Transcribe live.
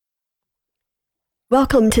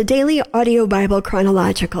Welcome to Daily Audio Bible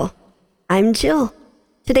Chronological. I'm Jill.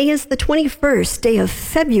 Today is the 21st day of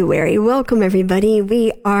February. Welcome, everybody.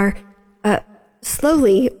 We are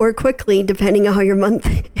slowly or quickly, depending on how your month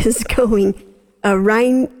is going,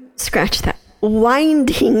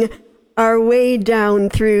 winding our way down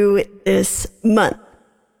through this month.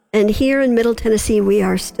 And here in Middle Tennessee, we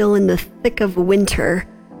are still in the thick of winter,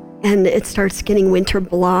 and it starts getting winter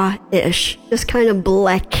blah-ish, just kind of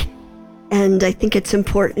black. And I think it's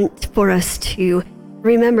important for us to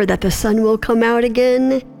remember that the sun will come out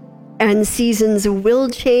again and seasons will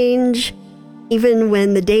change, even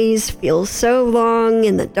when the days feel so long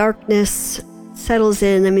and the darkness settles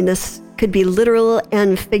in. I mean, this could be literal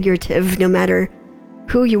and figurative, no matter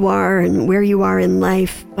who you are and where you are in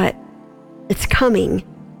life, but it's coming.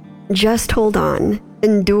 Just hold on,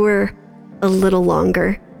 endure a little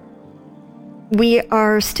longer. We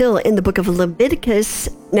are still in the book of Leviticus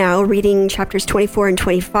now, reading chapters 24 and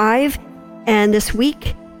 25. And this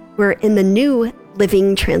week, we're in the New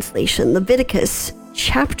Living Translation, Leviticus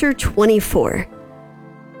chapter 24.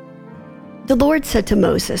 The Lord said to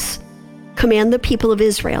Moses, "Command the people of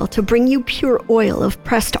Israel to bring you pure oil of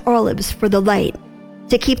pressed olives for the light,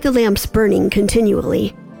 to keep the lamps burning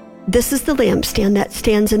continually. This is the lampstand that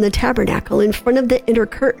stands in the tabernacle in front of the inner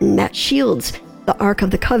curtain that shields the Ark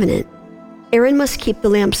of the Covenant. Aaron must keep the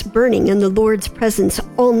lamps burning in the Lord's presence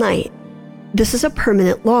all night. This is a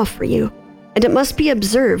permanent law for you, and it must be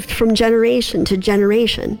observed from generation to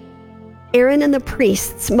generation. Aaron and the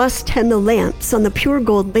priests must tend the lamps on the pure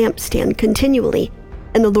gold lampstand continually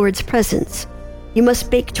in the Lord's presence. You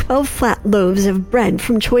must bake 12 flat loaves of bread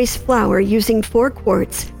from choice flour using 4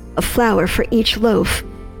 quarts of flour for each loaf.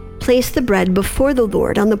 Place the bread before the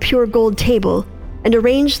Lord on the pure gold table and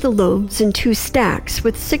arrange the loaves in 2 stacks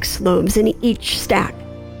with 6 loaves in each stack.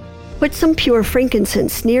 Put some pure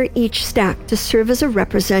frankincense near each stack to serve as a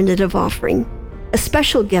representative offering, a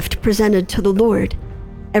special gift presented to the Lord.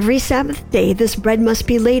 Every Sabbath day, this bread must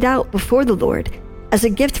be laid out before the Lord as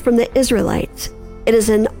a gift from the Israelites. It is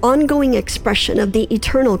an ongoing expression of the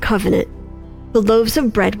eternal covenant. The loaves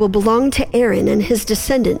of bread will belong to Aaron and his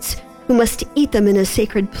descendants, who must eat them in a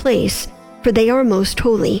sacred place, for they are most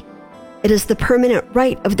holy. It is the permanent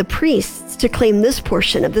right of the priests to claim this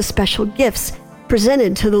portion of the special gifts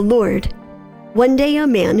presented to the Lord. One day a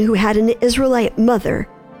man who had an Israelite mother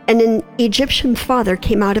and an Egyptian father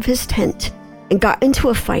came out of his tent and got into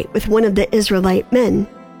a fight with one of the Israelite men.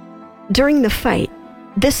 During the fight,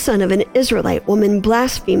 this son of an Israelite woman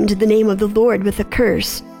blasphemed the name of the Lord with a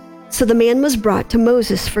curse. So the man was brought to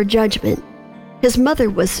Moses for judgment. His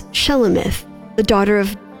mother was Shelemith, the daughter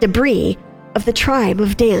of Debri of the tribe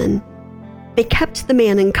of Dan. They kept the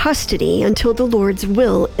man in custody until the Lord's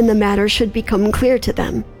will in the matter should become clear to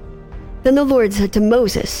them. Then the Lord said to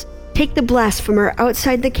Moses, "Take the blasphemer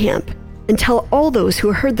outside the camp and tell all those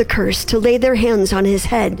who heard the curse to lay their hands on his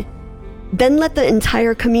head. Then let the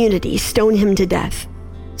entire community stone him to death.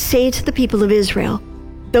 Say to the people of Israel,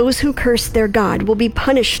 those who curse their God will be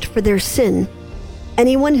punished for their sin.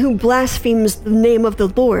 Anyone who blasphemes the name of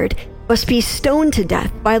the Lord must be stoned to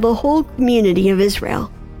death by the whole community of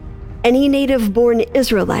Israel. Any native-born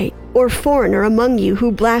Israelite or foreigner among you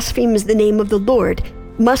who blasphemes the name of the Lord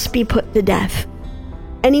must be put to death.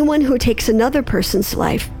 Anyone who takes another person's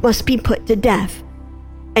life must be put to death.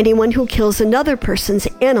 Anyone who kills another person's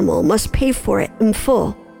animal must pay for it in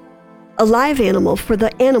full. A live animal for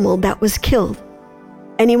the animal that was killed.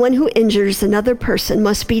 Anyone who injures another person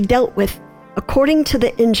must be dealt with according to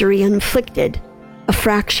the injury inflicted, a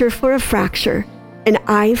fracture for a fracture, an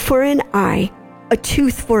eye for an eye, a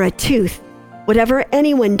tooth for a tooth. Whatever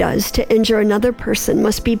anyone does to injure another person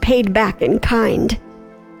must be paid back in kind.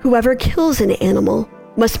 Whoever kills an animal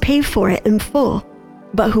must pay for it in full,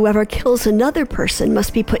 but whoever kills another person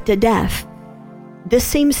must be put to death. This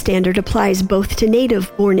same standard applies both to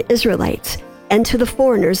native-born Israelites and to the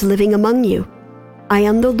foreigners living among you. I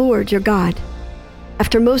am the Lord your God."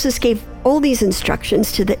 After Moses gave all these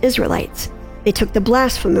instructions to the Israelites, they took the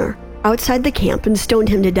blasphemer outside the camp and stoned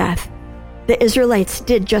him to death. The Israelites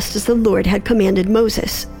did just as the Lord had commanded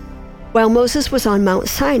Moses. While Moses was on Mount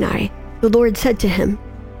Sinai, the Lord said to him,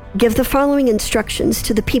 "Give the following instructions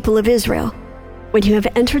to the people of Israel. When you have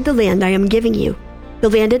entered the land I am giving you, the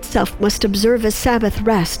land itself must observe a Sabbath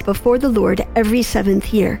rest before the Lord every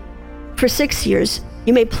 7th year. For 6 years,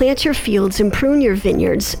 you may plant your fields and prune your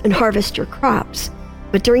vineyards and harvest your crops.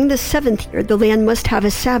 But during the 7th year, the land must have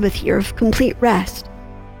a Sabbath year of complete rest.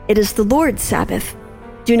 It is the Lord's Sabbath.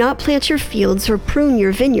 Do not plant your fields or prune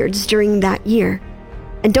your vineyards during that year.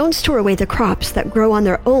 And don't store away the crops that grow on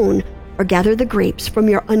their own or gather the grapes from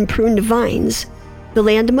your unpruned vines. The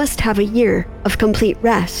land must have a year of complete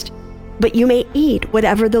rest, but you may eat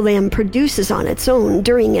whatever the land produces on its own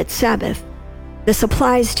during its Sabbath. This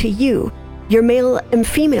applies to you, your male and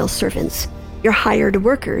female servants, your hired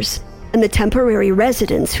workers, and the temporary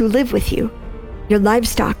residents who live with you. Your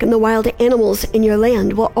livestock and the wild animals in your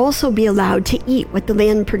land will also be allowed to eat what the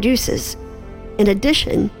land produces. In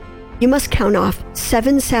addition, you must count off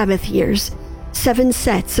 7 Sabbath years, 7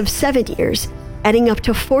 sets of 7 years, adding up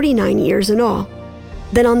to 49 years in all.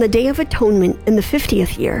 Then on the Day of Atonement in the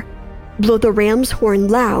 50th year, blow the ram's horn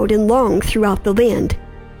loud and long throughout the land.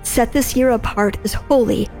 Set this year apart as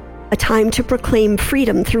holy, a time to proclaim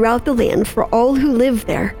freedom throughout the land for all who live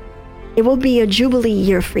there. It will be a jubilee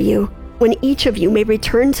year for you, when each of you may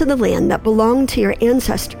return to the land that belonged to your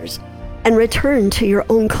ancestors and return to your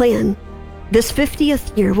own clan. This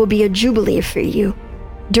 50th year will be a jubilee for you.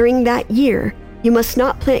 During that year, you must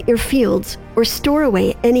not plant your fields or store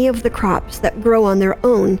away any of the crops that grow on their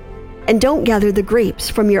own, and don't gather the grapes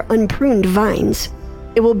from your unpruned vines.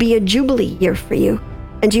 It will be a jubilee year for you,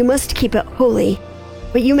 and you must keep it holy.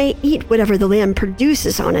 But you may eat whatever the land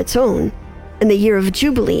produces on its own. In the year of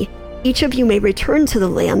jubilee, each of you may return to the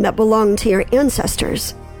land that belonged to your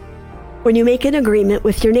ancestors. When you make an agreement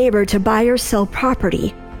with your neighbor to buy or sell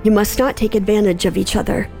property, you must not take advantage of each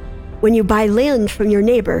other. When you buy land from your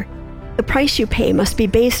neighbor, the price you pay must be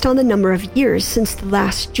based on the number of years since the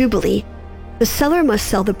last jubilee. The seller must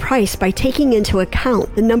sell the price by taking into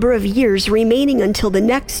account the number of years remaining until the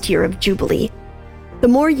next year of jubilee. The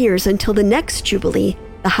more years until the next jubilee,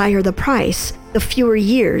 the higher the price. The fewer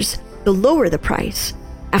years, the lower the price.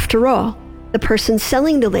 After all, the person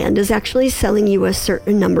selling the land is actually selling you a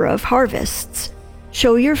certain number of harvests.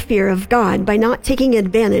 Show your fear of God by not taking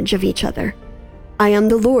advantage of each other. I am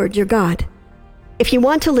the Lord your God. If you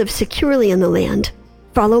want to live securely in the land,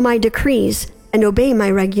 follow my decrees and obey my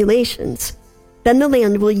regulations. Then the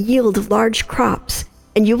land will yield large crops,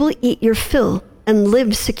 and you will eat your fill and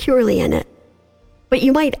live securely in it. But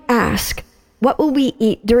you might ask, what will we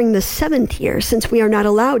eat during the 7th year, since we are not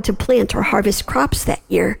allowed to plant or harvest crops that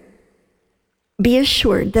year? Be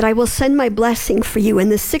assured that I will send my blessing for you in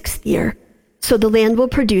the 6th year, so the land will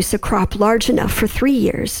produce a crop large enough for 3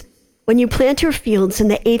 years. When you plant your fields in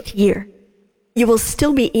the 8th year, you will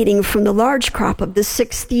still be eating from the large crop of the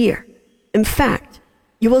 6th year. In fact,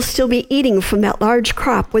 you will still be eating from that large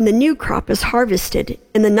crop when the new crop is harvested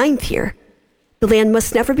in the 9th year. The land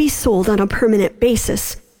must never be sold on a permanent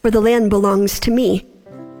basis, for the land belongs to me.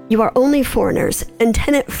 You are only foreigners and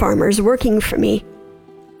tenant farmers working for me.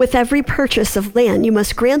 With every purchase of land, you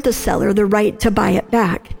must grant the seller the right to buy it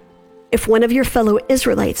back. If one of your fellow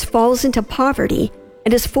Israelites falls into poverty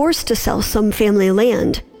and is forced to sell some family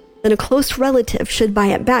land, then a close relative should buy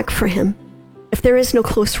it back for him. If there is no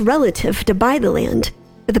close relative to buy the land,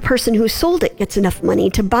 but the person who sold it gets enough money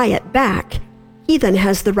to buy it back, he then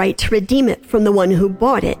has the right to redeem it from the one who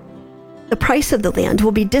bought it. The price of the land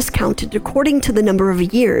will be discounted according to the number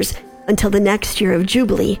of years until the next year of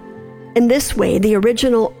Jubilee. In this way, the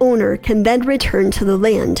original owner can then return to the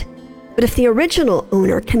land. But if the original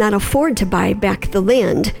owner cannot afford to buy back the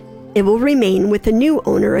land, it will remain with the new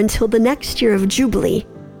owner until the next year of Jubilee.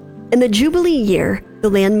 In the Jubilee year, the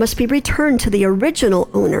land must be returned to the original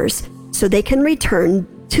owners so they can return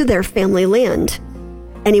to their family land.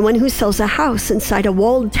 Anyone who sells a house inside a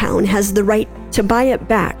walled town has the right to buy it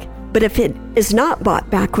back. But if it is not bought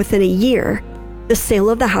back within a year, the sale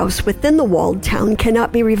of the house within the walled town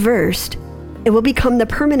cannot be reversed. It will become the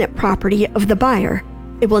permanent property of the buyer.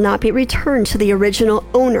 It will not be returned to the original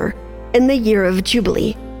owner in the year of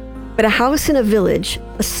Jubilee. But a house in a village,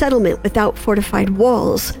 a settlement without fortified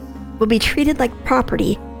walls, will be treated like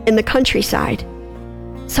property in the countryside.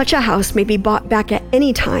 Such a house may be bought back at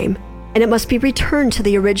any time, and it must be returned to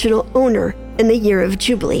the original owner in the year of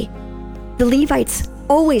Jubilee. The Levites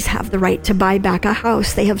always have the right to buy back a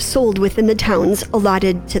house they have sold within the towns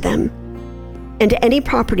allotted to them. And any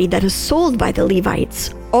property that is sold by the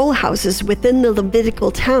Levites, all houses within the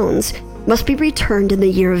Levitical towns, must be returned in the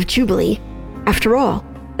year of Jubilee. After all,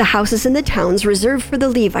 the houses in the towns reserved for the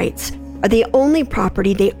Levites are the only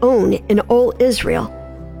property they own in all Israel.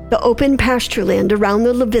 The open pasture land around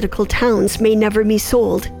the Levitical towns may never be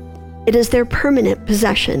sold. It is their permanent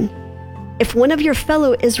possession. If one of your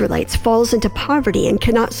fellow Israelites falls into poverty and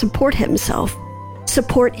cannot support himself,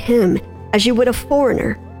 support him as you would a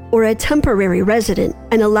foreigner or a temporary resident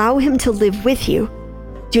and allow him to live with you.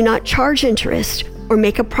 Do not charge interest or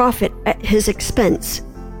make a profit at his expense.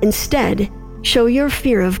 Instead, show your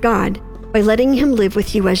fear of God by letting him live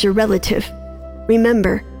with you as your relative.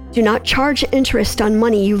 Remember, do not charge interest on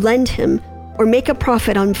money you lend him or make a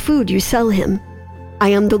profit on food you sell him. I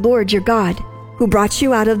am the Lord your God, who brought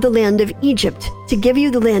you out of the land of Egypt to give you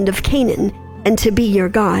the land of Canaan and to be your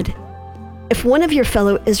God. If one of your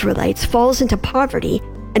fellow Israelites falls into poverty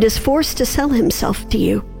and is forced to sell himself to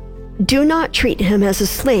you, do not treat him as a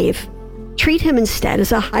slave. Treat him instead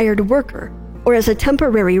as a hired worker or as a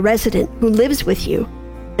temporary resident who lives with you,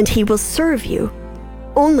 and he will serve you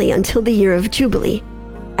only until the year of Jubilee.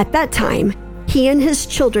 At that time, he and his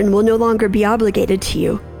children will no longer be obligated to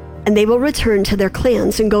you, and they will return to their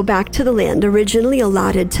clans and go back to the land originally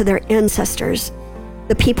allotted to their ancestors.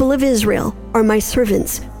 The people of Israel are my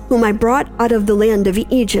servants, whom I brought out of the land of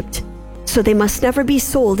Egypt, so they must never be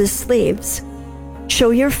sold as slaves.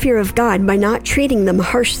 Show your fear of God by not treating them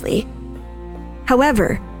harshly.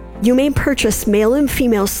 However, you may purchase male and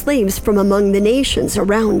female slaves from among the nations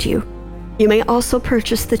around you. You may also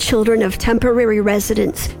purchase the children of temporary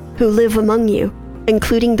residents who live among you,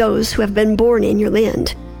 including those who have been born in your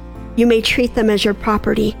land. You may treat them as your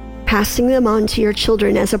property, passing them on to your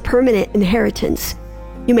children as a permanent inheritance.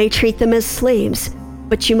 You may treat them as slaves,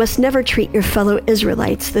 but you must never treat your fellow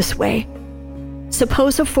Israelites this way.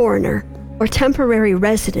 Suppose a foreigner or temporary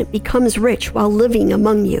resident becomes rich while living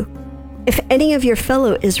among you. If any of your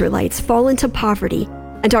fellow Israelites fall into poverty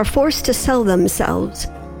and are forced to sell themselves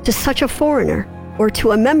to such a foreigner or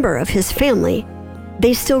to a member of his family,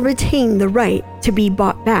 they still retain the right to be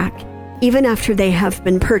bought back, even after they have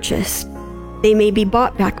been purchased. They may be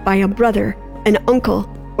bought back by a brother, an uncle,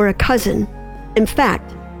 or a cousin. In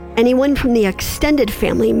fact, anyone from the extended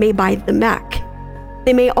family may buy them back.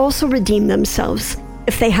 They may also redeem themselves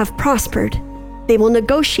if they have prospered. They will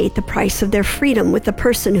negotiate the price of their freedom with the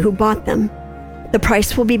person who bought them. The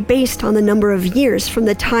price will be based on the number of years from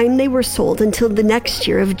the time they were sold until the next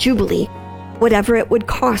year of Jubilee, whatever it would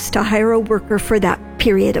cost to hire a worker for that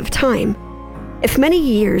period of time. If many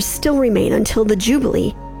years still remain until the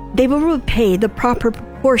Jubilee, they will repay the proper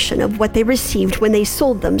proportion of what they received when they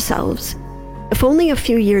sold themselves. If only a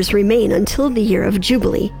few years remain until the year of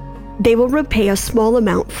Jubilee, they will repay a small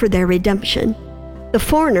amount for their redemption. The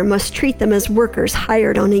foreigner must treat them as workers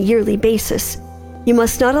hired on a yearly basis. You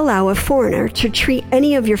must not allow a foreigner to treat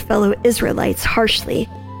any of your fellow Israelites harshly.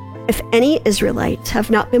 If any Israelites have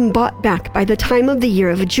not been bought back by the time of the year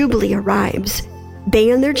of Jubilee arrives,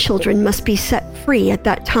 they and their children must be set free at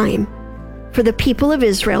that time. For the people of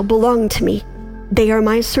Israel belong to me. They are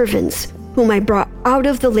my servants, whom I brought out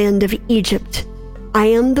of the land of Egypt. I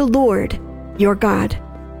am the Lord, your God.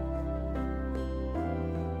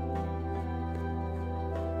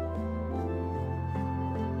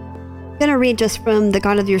 I'm going to read just from the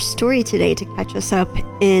God of your story today to catch us up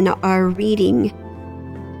in our reading.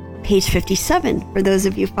 Page 57, for those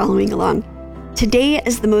of you following along. Today,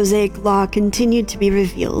 as the Mosaic Law continued to be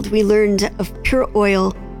revealed, we learned of pure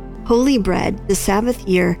oil, holy bread, the Sabbath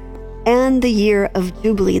year, and the year of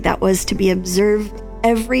Jubilee that was to be observed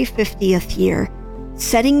every 50th year,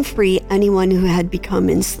 setting free anyone who had become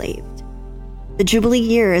enslaved. The Jubilee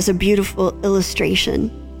year is a beautiful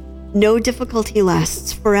illustration. No difficulty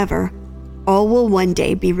lasts forever. All will one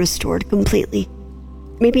day be restored completely.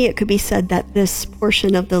 Maybe it could be said that this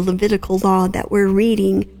portion of the Levitical law that we're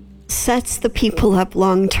reading sets the people up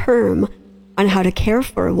long term on how to care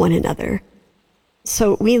for one another.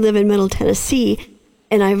 So we live in Middle Tennessee,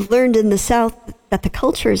 and I've learned in the South that the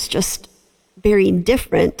culture is just very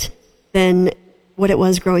different than what it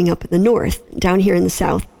was growing up in the North. Down here in the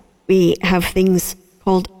South, we have things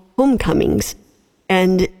called homecomings,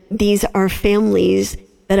 and these are families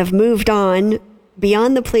that have moved on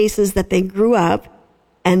beyond the places that they grew up,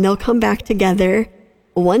 and they'll come back together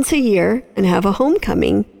once a year and have a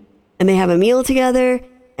homecoming, and they have a meal together,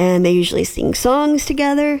 and they usually sing songs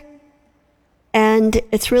together, and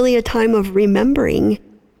it's really a time of remembering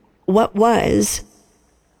what was,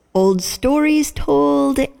 old stories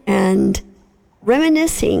told, and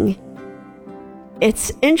reminiscing.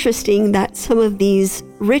 It's interesting that some of these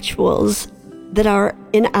rituals that are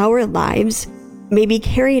in our lives may be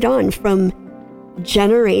carried on from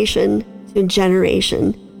generation to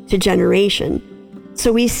generation to generation.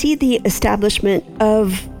 So we see the establishment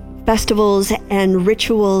of festivals and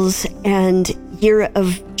rituals and year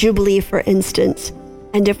of Jubilee, for instance.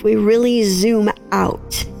 And if we really zoom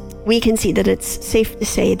out, we can see that it's safe to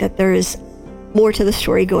say that there is more to the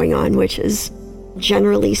story going on, which is,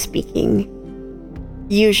 generally speaking,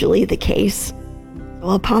 usually the case. So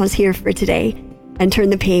I'll pause here for today and turn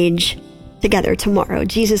the page together tomorrow.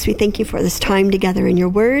 Jesus, we thank you for this time together in your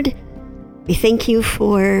word. We thank you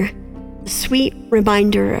for the sweet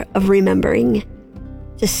reminder of remembering,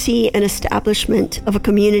 to see an establishment of a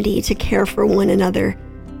community to care for one another.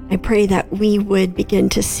 I pray that we would begin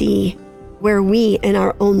to see where we in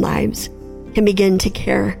our own lives can begin to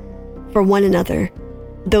care for one another,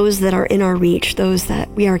 those that are in our reach, those that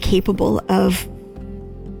we are capable of.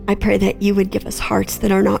 I pray that you would give us hearts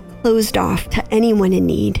that are not closed off to anyone in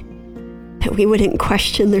need, that we wouldn't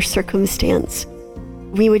question their circumstance.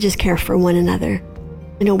 We would just care for one another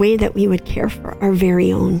in a way that we would care for our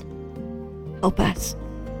very own. Help us,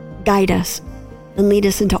 guide us, and lead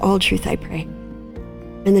us into all truth, I pray.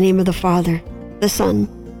 In the name of the Father, the Son,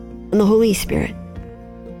 and the Holy Spirit.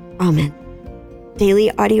 Amen.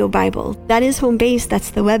 Daily Audio Bible. That is home base.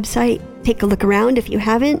 That's the website. Take a look around if you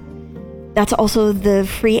haven't. That's also the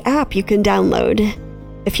free app you can download.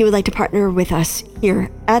 If you would like to partner with us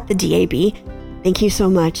here at the DAB, thank you so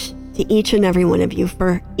much to each and every one of you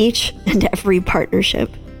for each and every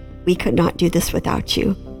partnership. We could not do this without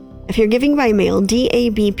you. If you're giving by mail,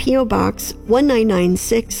 DAB PO Box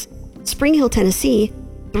 1996, Spring Hill, Tennessee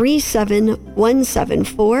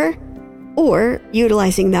 37174, or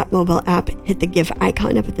utilizing that mobile app, hit the give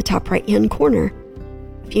icon up at the top right-hand corner.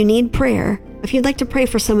 If you need prayer, if you'd like to pray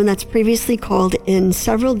for someone that's previously called in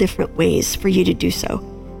several different ways for you to do so,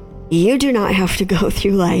 you do not have to go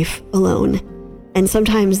through life alone. And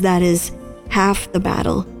sometimes that is half the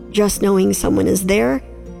battle, just knowing someone is there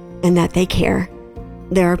and that they care.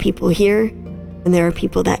 There are people here and there are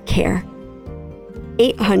people that care.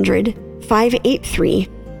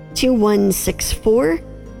 800-583-2164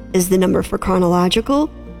 is the number for Chronological,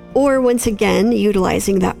 or once again,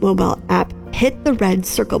 utilizing that mobile app, hit the red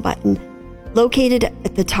circle button located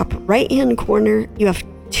at the top right-hand corner. You have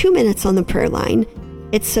 2 minutes on the prayer line.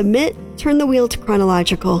 Hit submit, turn the wheel to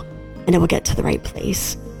Chronological, and it will get to the right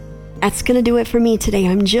place. That's going to do it for me today.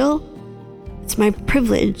 I'm Jill. It's my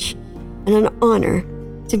privilege and an honor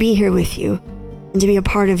to be here with you and to be a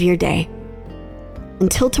part of your day.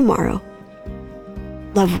 Until tomorrow,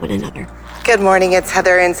 love one another. Good morning, it's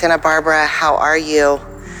Heather in Santa Barbara. How are you?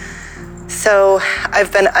 So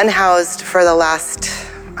I've been unhoused for the last,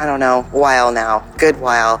 while now, good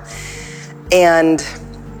while. And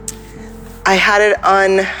I had it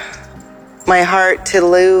on my heart to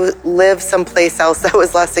live someplace else that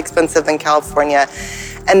was less expensive than California.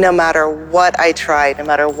 And no matter what I tried, no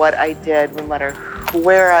matter what I did, no matter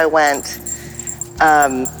where I went,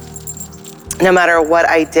 no matter what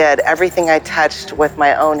I did, everything I touched with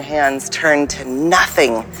my own hands turned to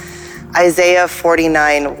nothing. Isaiah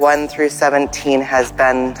 49, 1 through 17 has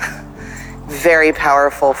been very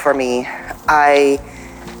powerful for me. I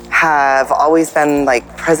have always been like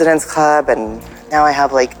President's Club, and now I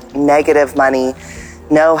have like negative money,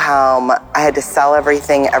 no home. I had to sell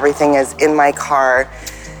everything. Everything is in my car.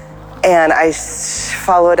 And I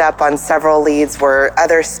followed up on several leads where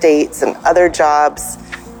other states and other jobs,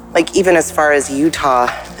 like even as far as Utah,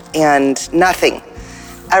 and nothing.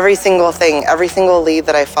 Every single thing, every single lead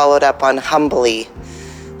that I followed up on humbly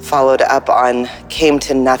came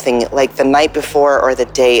to nothing, like the night before or the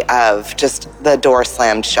day of, just the door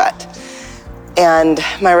slammed shut. And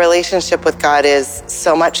my relationship with God is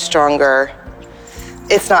so much stronger.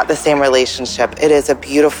 It's not the same relationship. It is a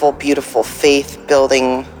beautiful, beautiful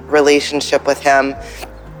faith-building relationship with Him.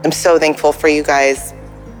 I'm so thankful for you guys.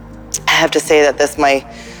 I have to say that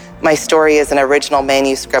my story is an original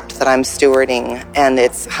manuscript that I'm stewarding, and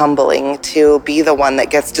it's humbling to be the one that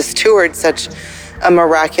gets to steward such a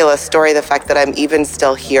miraculous story. The fact that I'm even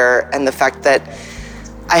still here, and the fact that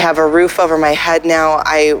I have a roof over my head now.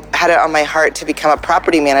 I had it on my heart to become a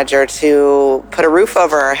property manager, to put a roof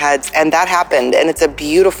over our heads, and that happened. And it's a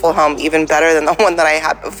beautiful home, even better than the one that I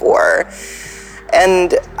had before.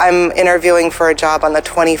 And I'm interviewing for a job on the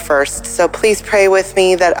 21st. So please pray with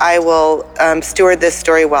me that I will steward this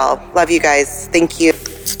story well. Love you guys. Thank you.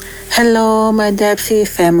 Hello, my Dempsey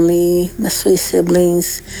family, my sweet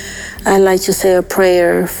siblings. I'd like to say a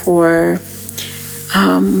prayer for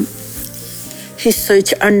His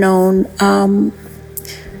Search Unknown. I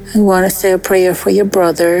want to say a prayer for your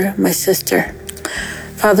brother, my sister.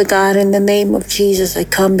 Father God, in the name of Jesus, I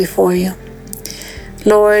come before you.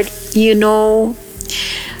 Lord, you know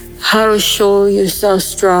how to show yourself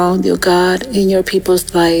strong, dear God, in your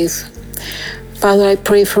people's life. Father, I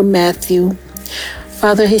pray for Matthew.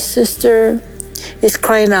 Father, his sister is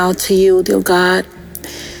crying out to you, dear God.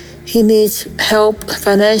 He needs help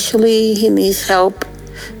financially. He needs help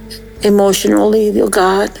emotionally, dear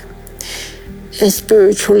God, and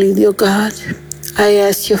spiritually, dear God. I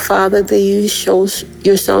ask you, Father, that you show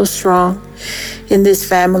yourself strong in this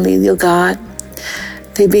family, dear God.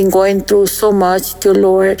 They've been going through so much, dear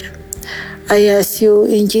Lord. I ask you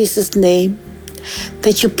in Jesus' name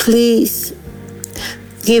that you please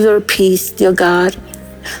give her peace, dear God,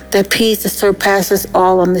 that peace that surpasses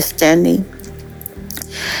all understanding.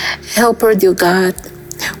 Help her, dear God,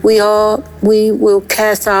 We will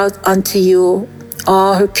cast out unto you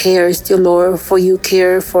all her cares, dear Lord, for you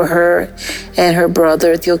care for her and her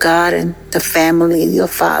brother, dear God, and the family, dear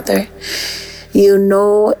Father. You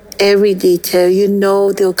know every detail. You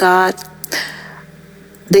know, dear God,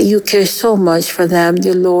 that you care so much for them,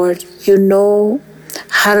 dear Lord. You know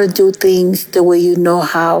how to do things the way you know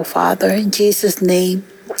how, Father. In Jesus' name,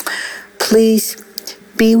 please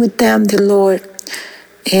be with them, dear Lord,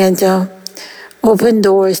 and open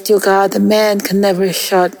doors, dear God, the man can never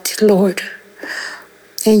shut, dear Lord.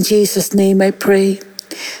 In Jesus' name I pray.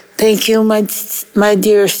 Thank you, my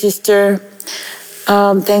dear sister.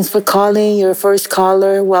 Thanks for calling. You're first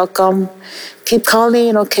caller. Welcome. Keep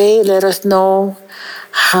calling, okay? Let us know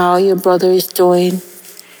how your brother is doing.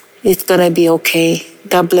 It's going to be okay.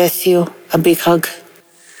 God bless you. A big hug.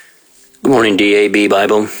 Good morning, DAB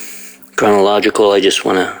Bible. Chronological, I just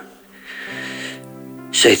want to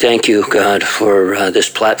say thank you, God, for this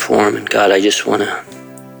platform. And God, I just want to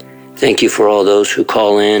thank you for all those who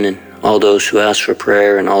call in and all those who ask for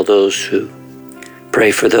prayer and all those who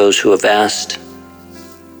pray for those who have asked.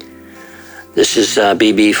 This is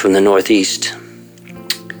BB from the Northeast.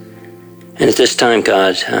 And at this time,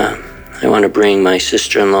 God, I want to bring my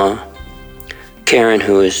sister-in-law, Karen,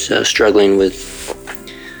 who is struggling with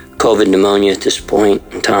COVID pneumonia at this point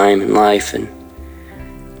in time in life. And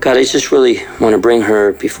God, I just really want to bring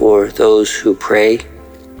her before those who pray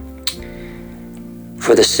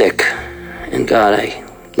for the sick. And God, I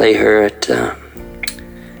lay her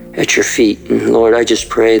at your feet. And Lord, I just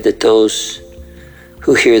pray that those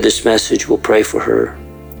who hear this message will pray for her.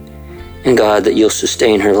 And God, that you'll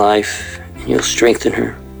sustain her life and you'll strengthen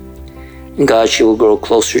her. And God, she will grow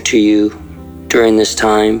closer to you during this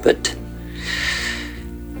time.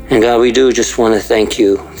 And God, we do just want to thank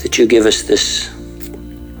you that you give us this.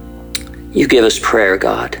 You give us prayer,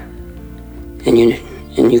 God. And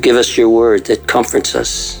you give us your word that comforts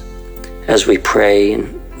us as we pray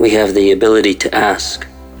and we have the ability to ask.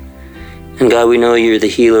 And God, we know you're the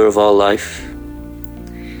healer of all life.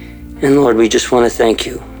 And Lord, we just want to thank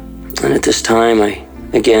you. And at this time, I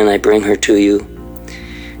bring her to you.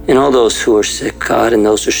 And all those who are sick, God, and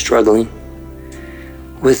those who are struggling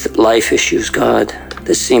with life issues, God,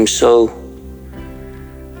 that seems so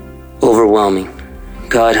overwhelming.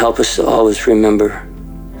 God, help us to always remember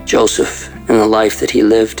Joseph and the life that he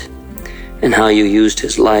lived and how you used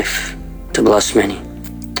his life to bless many.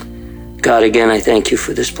 God, again, I thank you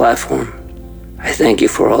for this platform. I thank you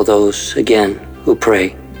for all those, again, who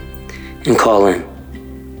pray and call in.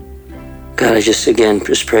 God, I just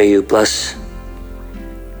pray you bless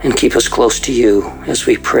and keep us close to you as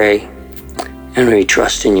we pray and we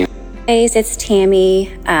trust in you. It's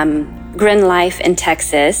Tammy, Grin Life in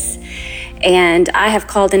Texas. And I have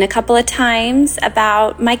called in a couple of times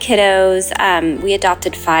about my kiddos. We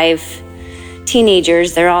adopted 5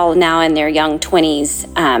 teenagers. They're all now in their young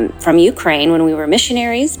 20s from Ukraine when we were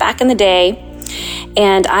missionaries back in the day.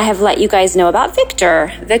 And I have let you guys know about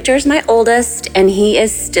Victor. Victor's my oldest, and he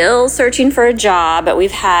is still searching for a job. But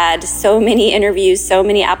we've had so many interviews, so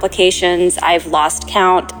many applications. I've lost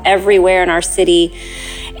count everywhere in our city.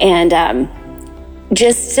 And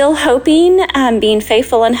just still hoping, being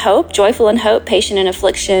faithful in hope, joyful in hope, patient in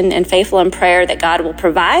affliction, and faithful in prayer that God will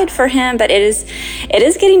provide for him. But it is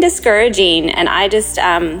getting discouraging. And I just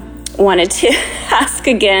wanted to ask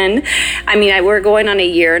again. I mean, we're going on a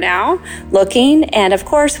year now looking, and of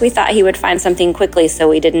course we thought he would find something quickly, so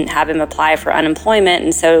we didn't have him apply for unemployment,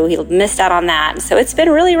 and so he missed out on that. And so it's been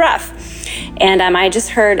really rough. And I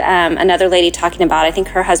just heard another lady talking about, I think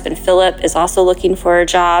her husband Philip is also looking for a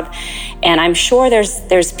job, and I'm sure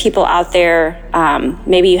there's people out there,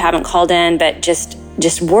 maybe you haven't called in, but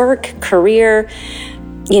just work, career,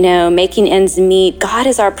 making ends meet. God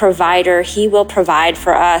is our provider. He will provide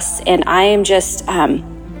for us. And I just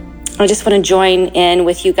want to join in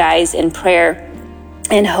with you guys in prayer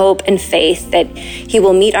and hope and faith that he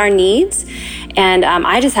will meet our needs. And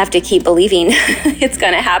I just have to keep believing it's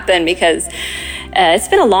going to happen, because it's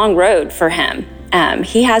been a long road for him.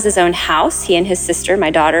 He has his own house. He and his sister, my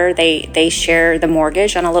daughter, they share the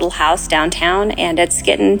mortgage on a little house downtown. And it's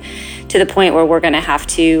getting to the point where we're going to have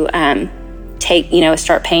to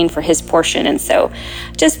start paying for his portion. And so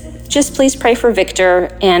just please pray for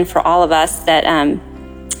Victor and for all of us that,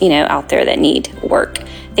 out there that need work.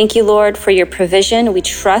 Thank you, Lord, for your provision. We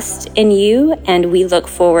trust in you, and we look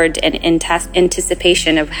forward in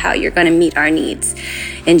anticipation of how you're going to meet our needs.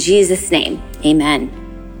 In Jesus' name, amen.